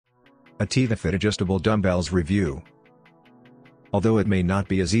Ativafit Adjustable Dumbbells Review. Although it may not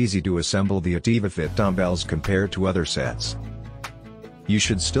be as easy to assemble the Ativafit dumbbells compared to other sets, you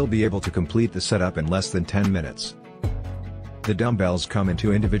should still be able to complete the setup in less than 10 minutes. The dumbbells come in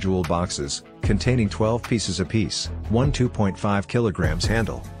 2 individual boxes, containing 12 pieces apiece, one 2.5 kilograms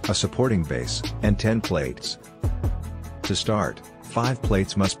handle, a supporting base, and 10 plates. To start, 5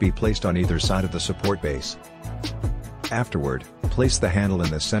 plates must be placed on either side of the support base. Afterward, place the handle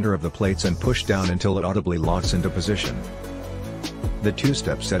in the center of the plates and push down until it audibly locks into position. The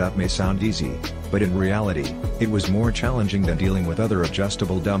 2-step setup may sound easy, but in reality, it was more challenging than dealing with other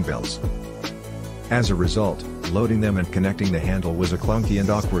adjustable dumbbells. As a result, loading them and connecting the handle was a clunky and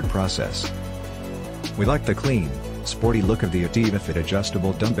awkward process. We like the clean, sporty look of the Ativafit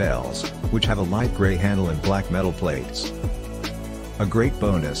adjustable dumbbells, which have a light gray handle and black metal plates. A great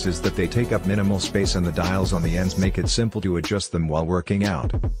bonus is that they take up minimal space and the dials on the ends make it simple to adjust them while working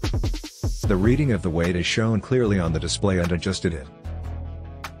out. The reading of the weight is shown clearly on the display and adjusted it.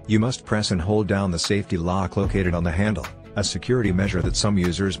 You must press and hold down the safety lock located on the handle, a security measure that some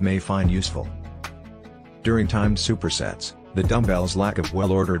users may find useful. During timed supersets, the dumbbell's lack of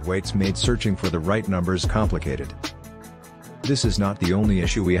well-ordered weights made searching for the right numbers complicated. This is not the only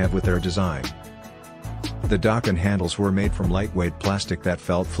issue we have with their design. The dock and handles were made from lightweight plastic that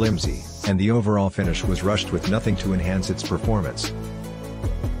felt flimsy, and the overall finish was rushed with nothing to enhance its performance.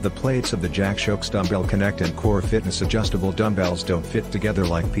 The plates of the Jack Dumbbell Connect and Core Fitness adjustable dumbbells don't fit together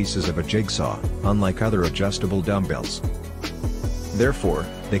like pieces of a jigsaw, unlike other adjustable dumbbells. Therefore,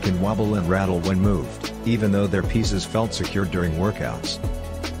 they can wobble and rattle when moved, even though their pieces felt secure during workouts.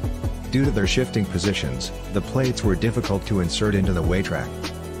 Due to their shifting positions, the plates were difficult to insert into the weight rack.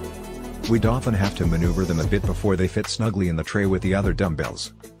 We'd often have to maneuver them a bit before they fit snugly in the tray with the other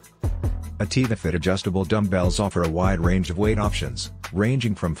dumbbells. Ativafit adjustable dumbbells offer a wide range of weight options,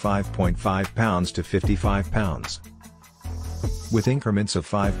 ranging from 5.5 pounds to 55 pounds. With increments of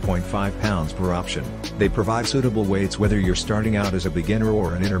 5.5 pounds per option, they provide suitable weights whether you're starting out as a beginner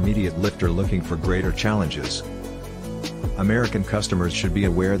or an intermediate lifter looking for greater challenges. American customers should be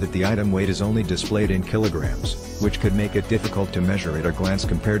aware that the item weight is only displayed in kilograms, which could make it difficult to measure at a glance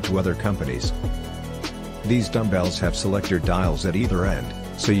compared to other companies. These dumbbells have selector dials at either end,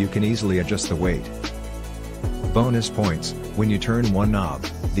 so you can easily adjust the weight. Bonus points: when you turn one knob,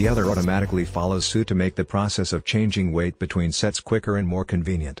 the other automatically follows suit to make the process of changing weight between sets quicker and more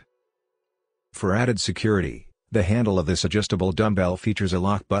convenient. For added security, the handle of this adjustable dumbbell features a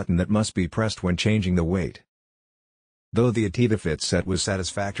lock button that must be pressed when changing the weight. Though the Ativafit set was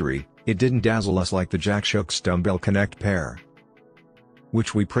satisfactory, it didn't dazzle us like the Jack Dumbbell Connect pair,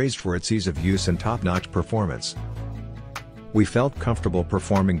 which we praised for its ease of use and top-notch performance. We felt comfortable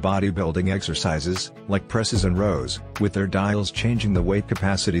performing bodybuilding exercises, like presses and rows, with their dials changing the weight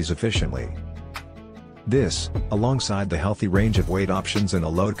capacities efficiently. This, alongside the healthy range of weight options and a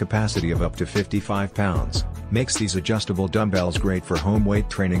load capacity of up to 55 pounds, makes these adjustable dumbbells great for home weight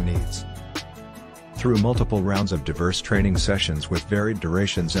training needs. Through multiple rounds of diverse training sessions with varied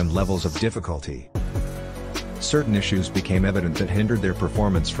durations and levels of difficulty, certain issues became evident that hindered their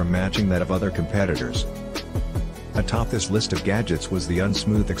performance from matching that of other competitors. Atop this list of gadgets was the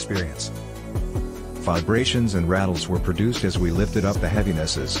unsmooth experience. Vibrations and rattles were produced as we lifted up the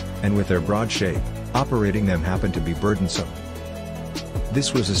heavinesses, and with their broad shape, operating them happened to be burdensome.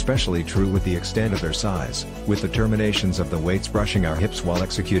 This was especially true with the extent of their size, with the terminations of the weights brushing our hips while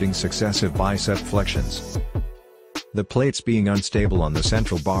executing successive bicep flexions. The plates being unstable on the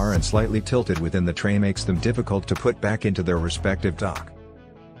central bar and slightly tilted within the tray makes them difficult to put back into their respective dock.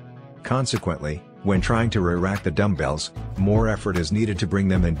 Consequently, when trying to re-rack the dumbbells, more effort is needed to bring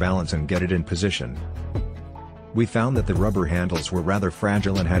them in balance and get it in position. We found that the rubber handles were rather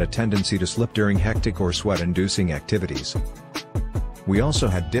fragile and had a tendency to slip during hectic or sweat-inducing activities. We also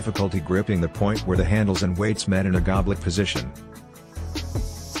had difficulty gripping the point where the handles and weights met in a goblet position.